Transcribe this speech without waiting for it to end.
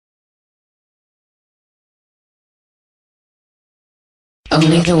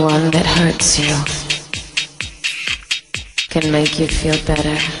Only the one that hurts you can make you feel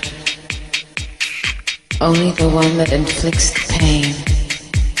better. Only the one that inflicts the pain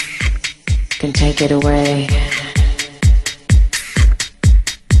can take it away.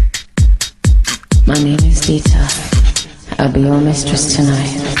 My name is Dita. I'll be your mistress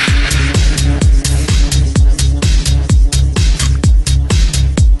tonight.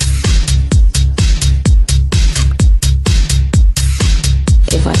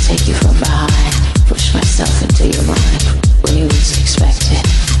 If I take you from behind, push myself into your mind when you least expect it,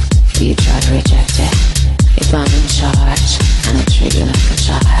 you try to reject it. If I'm in charge and I treat you like a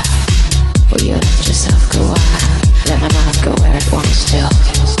child, will you let yourself go wild? Let my mouth go where it wants to.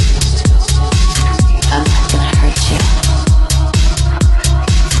 I'm not gonna hurt you.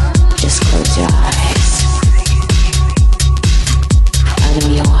 Just close your eyes. I know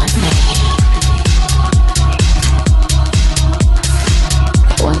you want me.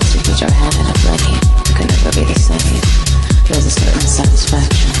 Once you put your hand in a flame, you can never be the same. There's a certain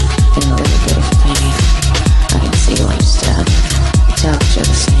satisfaction in a little bit of pain. I can see you understand. You tell that you're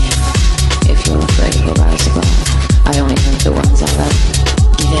the same. If you're afraid you'll rise above, I only hurt the ones I love.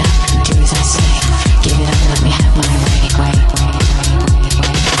 Give it up and do as I say. Give it up and let me have my way.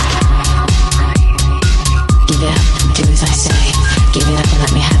 Give it up and do as I say. Give it up and let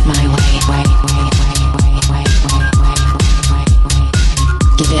me have my way.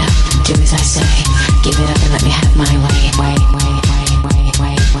 Give it up and do as I say. Give it up and let me have my way.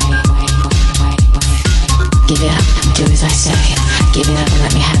 Give it up and do as I say. Give it up and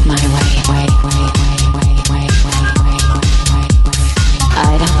let me have my way.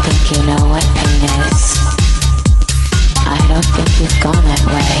 I don't think you know what pain is. I don't think you've gone that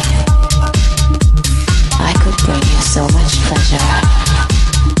way. I could bring you so much pleasure.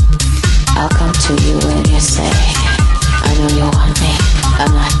 I'll come to you when you say, I know you want me.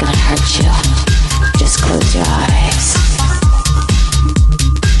 I'm not gonna hurt you. Just close your eyes.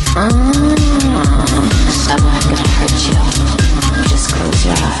 I'm not gonna hurt you. Just close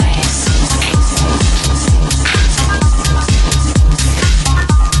your eyes.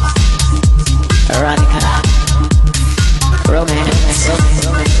 Erotika, romance.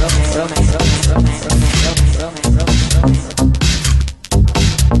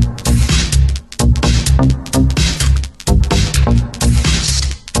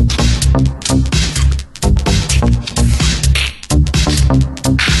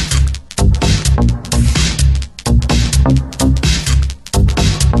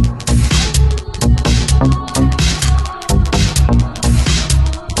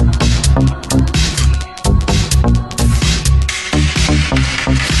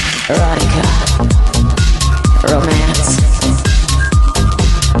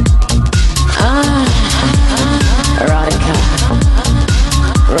 Erotika,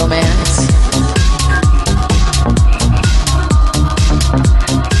 romance.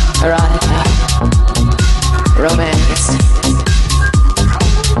 Erotika, romance. Erotika, romance.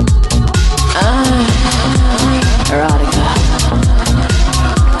 Erotika.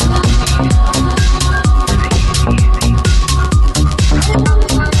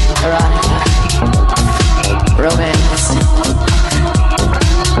 Romance.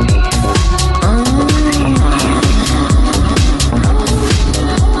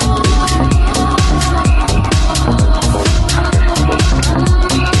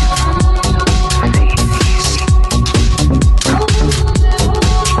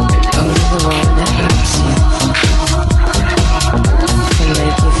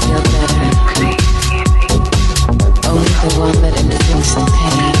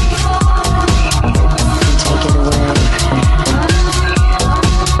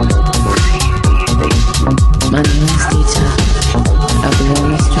 My name is Dita. I'll be your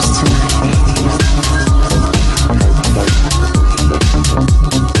mistress tonight.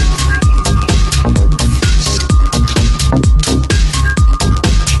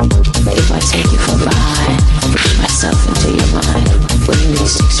 If I take you from behind, push myself into your mind when you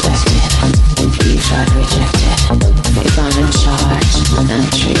least expect it, you try to reject it. If I'm in charge and I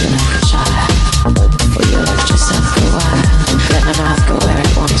treat you like a child, will you let yourself go wild? Let my mouth go where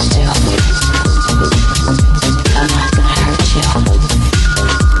it wants to. I'm not gonna hurt you.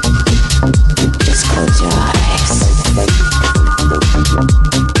 Just close your eyes.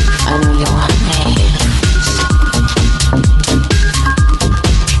 I know you want me.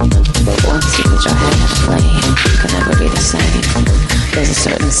 Once you put your hand in a flame, you can never be the same. There's a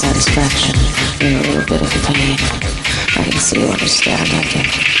certain satisfaction in a little bit of pain. I can see you understand. I can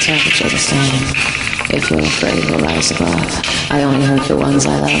tell that you're the same. If you're afraid we'll rise above, I only hurt the ones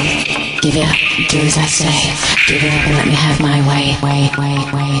I love. Give it up, do as I say. Give it up and let me have my way.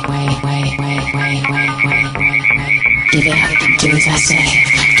 Give it up, do as I say.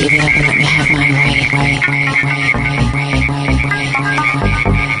 Give it up and let me have my way.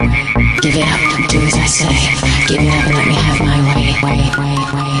 Give it up, do as I say. Give it up and let me have my way.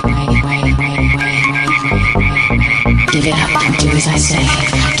 Give it up, do as I say.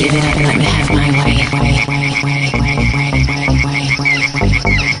 Give it up and let me have my way.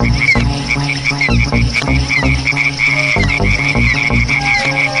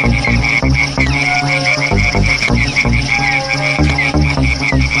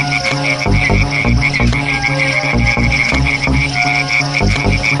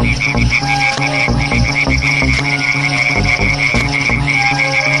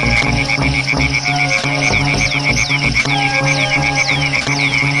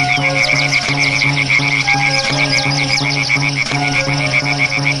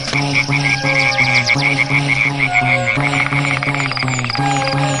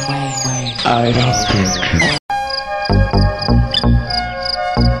 I don't think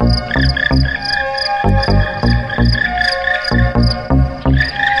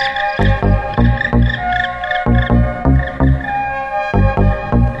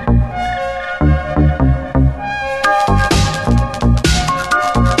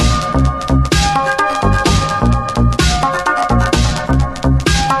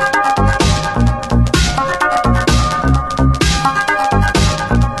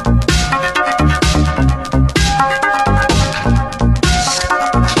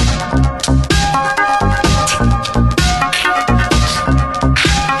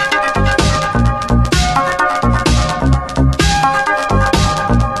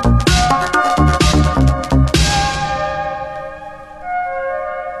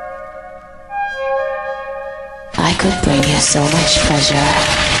I could bring you so much pleasure.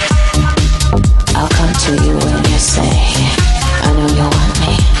 I'll come to you when you say, I know you want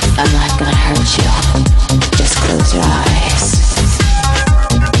me. I'm not gonna hurt you. Just close your eyes.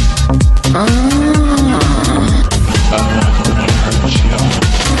 I'm not gonna hurt you.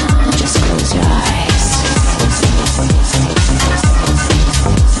 Just close your eyes.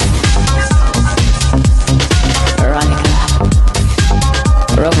 Erotika.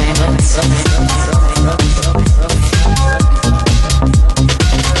 Romance.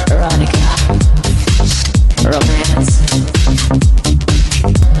 Erotika. Romance.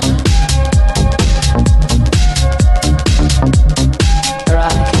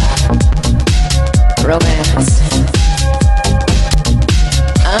 Erotica. Romance.